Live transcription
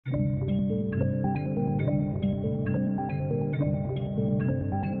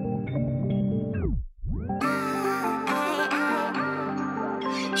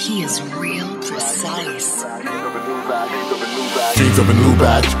He is real precise. Dreams of a new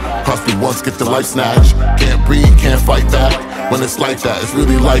batch. Cross me once, get the life snatched. Can't breathe, can't fight back. When it's like that, it's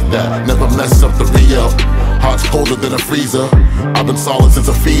really like that. Never mess up the real. Heart's colder than a freezer. I've been solid since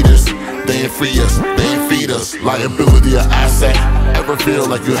a fetus. They ain't free us, they ain't feed us. Liability or asset. Ever feel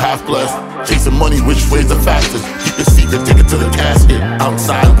like you half blessed? Chasing money, which way's the fastest? Keep your secret, take it to the casket.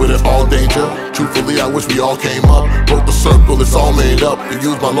 Outside with it, all danger. Truthfully, I wish we all came up. Broke the circle, it's all made up. You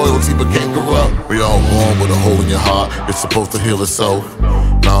used my loyalty, became corrupt. We all born with a hole in your heart. It's supposed to heal itself.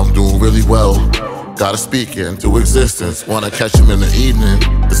 Now I'm doing really well. Gotta speak it into existence. Wanna catch him in the evening.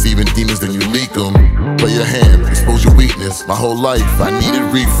 Deceiving demons, then you leak them. Play your hand, expose your weakness. My whole life, I needed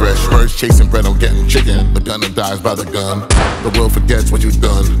refresh. Birds chasing bread, I'm getting chicken. The gunner dies by the gun. The world forgets what you've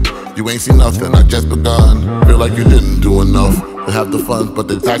done. You ain't seen nothing, I just begun. Feel like you didn't do enough. They have the funds, but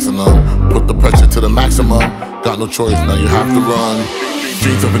they're taxing them. Put the pressure to the maximum. Got no choice, now you have to run.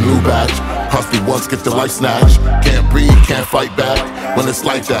 Dreams of a new batch. Cross me once, get the life snatched. Can't breathe, can't fight back. When it's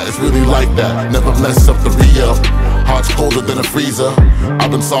like that, it's really like that. Never mess up the real. Heart's colder than a freezer.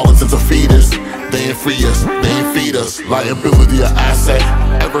 I've been solid since a fetus. They ain't free us, they ain't feed us. Liability or asset.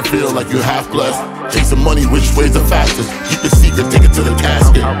 Ever feel like you half blessed? Chasing money, which way's the fastest? Keep your secret, take it to the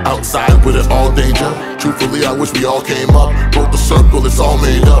casket. Outside with it, all danger. Truthfully, I wish we all came up. Broke the circle, it's all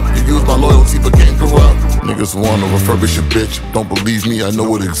made up. You used my loyalty, became corrupt. Niggas wanna refurbish a bitch. Don't believe me, I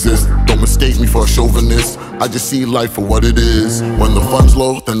know it exists. Don't mistake me for a chauvinist. I just see life for what it is. When the fun's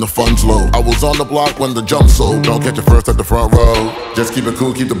low, then the fun's low. I was on the block when the jump sold. Don't catch it first at the front row. Just keep it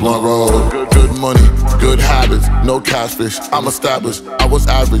cool, keep the blunt roll. Good money, good habits, no catfish. I'm established, I was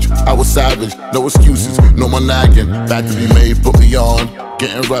average, I was savage. No excuses, no more nagging. Back to be made, put me on.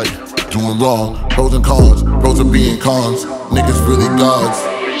 Getting right, doing wrong. Pros and cons, pros are being cons. Niggas really gods.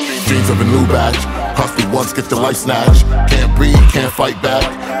 Dreams of a new batch. Cross me once, get the life snatched. Can't breathe, can't fight back.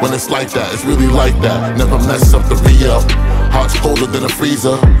 When it's like that, it's really like that. Never mess up the real. Heart's colder than a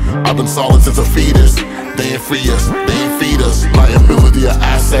freezer. I've been solid since a fetus. They ain't free us, they ain't feed us. Liability or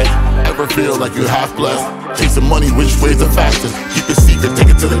asset. Ever feel like you half blessed? Chasing money, which way's the fastest? Keep your secret,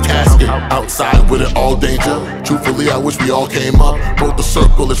 take it to the casket. Outside with it, all danger. Truthfully, I wish we all came up. Broke the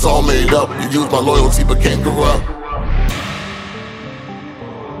circle, it's all made up. You used my loyalty, became corrupt.